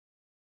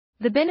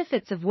The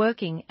benefits of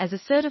working as a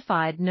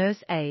certified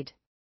nurse aide.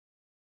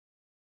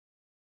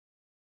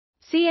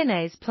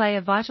 CNAs play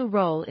a vital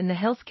role in the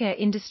healthcare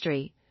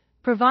industry,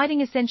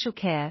 providing essential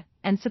care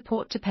and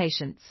support to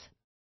patients.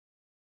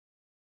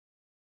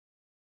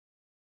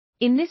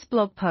 In this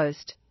blog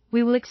post,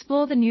 we will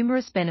explore the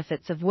numerous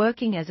benefits of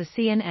working as a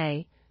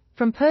CNA,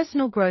 from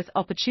personal growth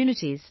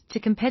opportunities to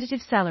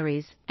competitive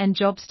salaries and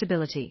job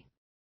stability.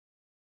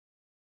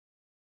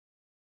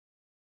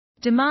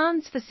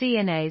 Demands for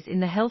CNAs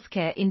in the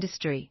healthcare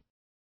industry.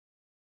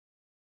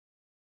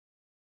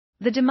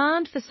 The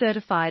demand for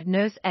certified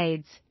nurse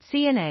aides,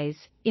 CNAs,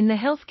 in the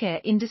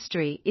healthcare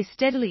industry is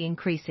steadily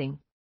increasing.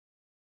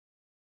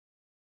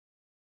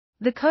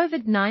 The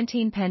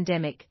COVID-19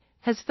 pandemic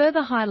has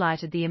further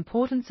highlighted the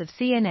importance of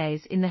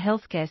CNAs in the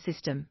healthcare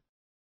system.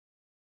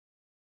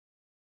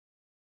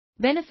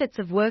 Benefits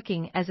of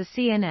working as a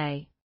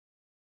CNA.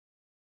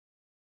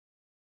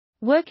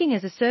 Working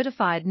as a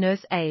certified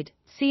nurse aide,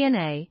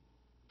 CNA,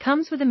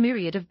 comes with a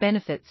myriad of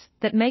benefits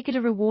that make it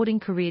a rewarding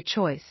career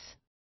choice.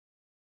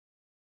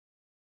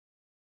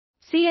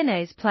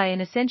 CNAs play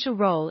an essential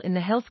role in the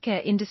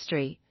healthcare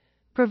industry,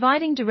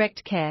 providing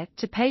direct care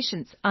to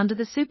patients under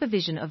the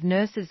supervision of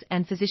nurses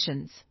and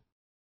physicians.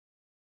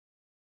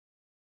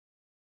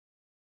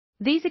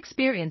 These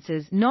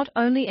experiences not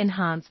only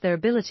enhance their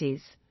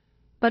abilities,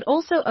 but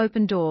also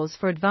open doors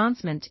for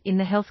advancement in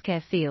the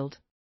healthcare field.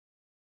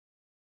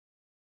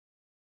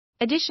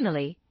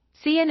 Additionally,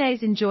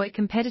 CNAs enjoy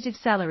competitive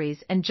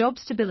salaries and job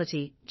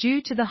stability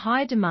due to the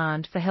high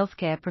demand for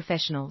healthcare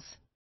professionals.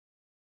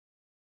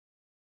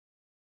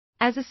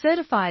 As a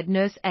certified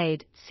nurse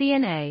aide,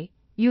 CNA,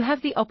 you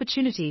have the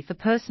opportunity for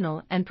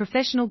personal and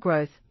professional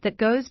growth that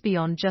goes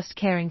beyond just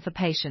caring for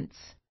patients.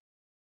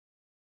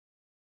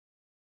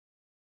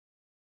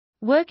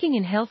 Working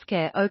in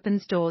healthcare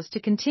opens doors to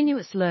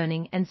continuous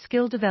learning and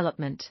skill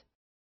development.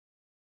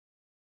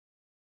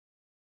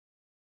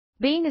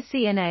 Being a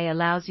CNA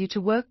allows you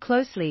to work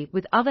closely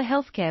with other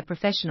healthcare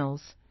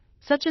professionals,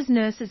 such as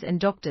nurses and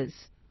doctors,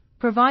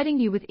 providing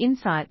you with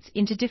insights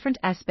into different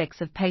aspects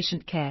of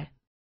patient care.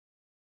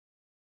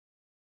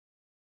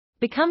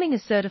 Becoming a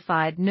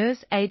certified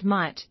nurse aide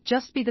might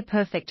just be the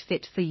perfect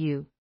fit for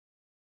you.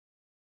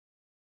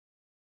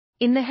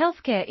 In the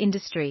healthcare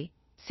industry,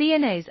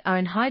 CNAs are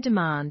in high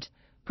demand,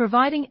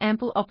 providing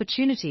ample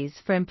opportunities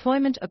for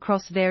employment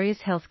across various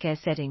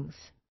healthcare settings.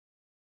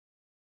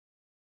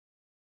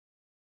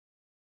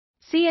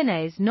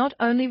 CNAs not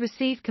only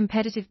receive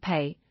competitive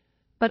pay,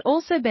 but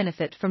also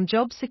benefit from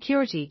job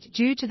security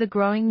due to the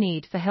growing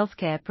need for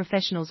healthcare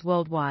professionals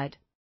worldwide.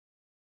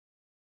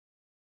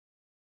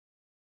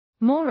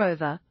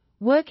 Moreover,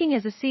 working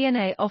as a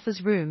CNA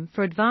offers room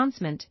for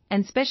advancement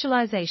and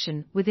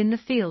specialization within the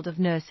field of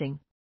nursing.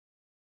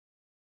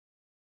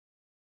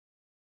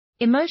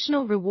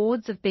 Emotional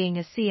rewards of being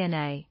a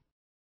CNA.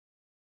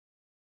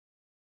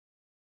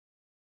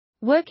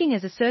 Working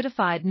as a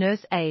certified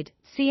nurse aide,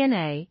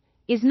 CNA,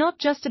 is not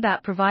just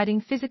about providing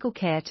physical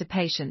care to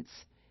patients,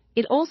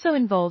 it also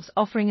involves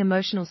offering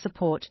emotional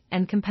support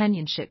and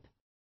companionship.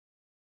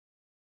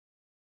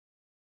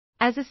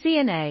 As a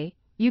CNA,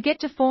 you get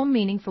to form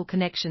meaningful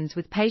connections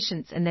with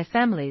patients and their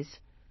families,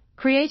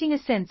 creating a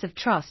sense of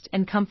trust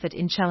and comfort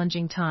in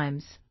challenging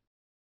times.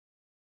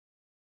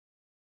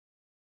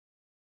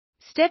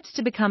 Steps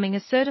to becoming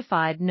a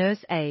certified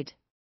nurse aide.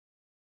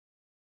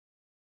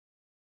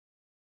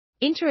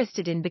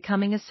 Interested in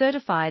becoming a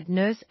certified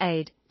nurse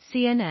aide,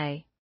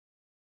 CNA.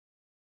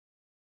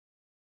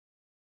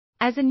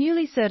 As a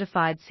newly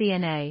certified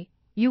CNA,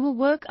 you will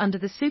work under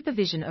the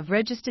supervision of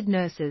registered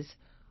nurses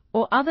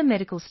or other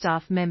medical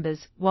staff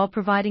members while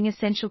providing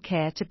essential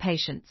care to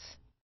patients.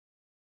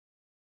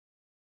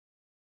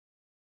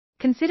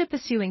 Consider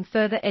pursuing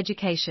further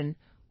education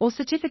or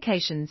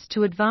certifications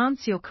to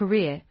advance your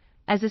career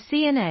as a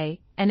CNA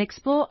and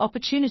explore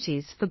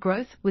opportunities for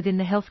growth within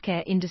the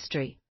healthcare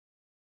industry.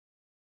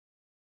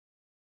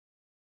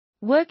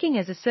 Working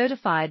as a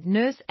certified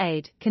nurse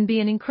aide can be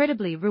an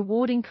incredibly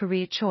rewarding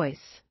career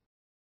choice.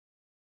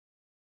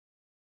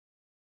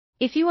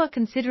 If you are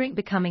considering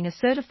becoming a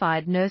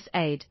certified nurse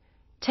aide,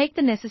 take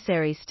the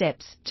necessary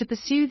steps to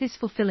pursue this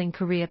fulfilling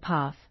career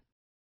path.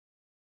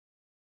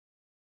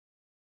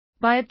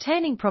 By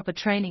obtaining proper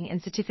training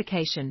and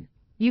certification,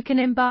 you can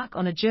embark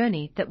on a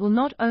journey that will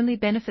not only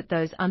benefit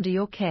those under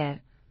your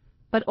care,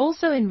 but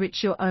also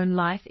enrich your own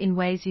life in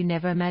ways you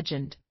never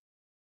imagined.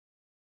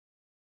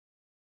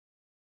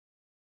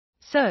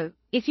 So,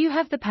 if you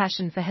have the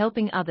passion for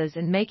helping others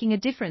and making a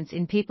difference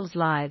in people's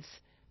lives,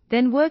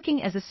 then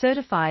working as a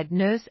certified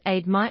nurse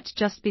aide might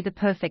just be the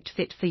perfect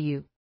fit for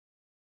you.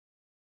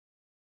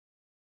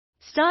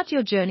 Start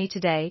your journey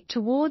today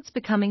towards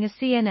becoming a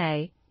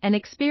CNA and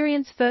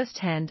experience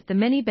firsthand the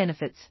many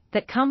benefits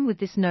that come with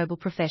this noble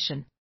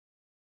profession.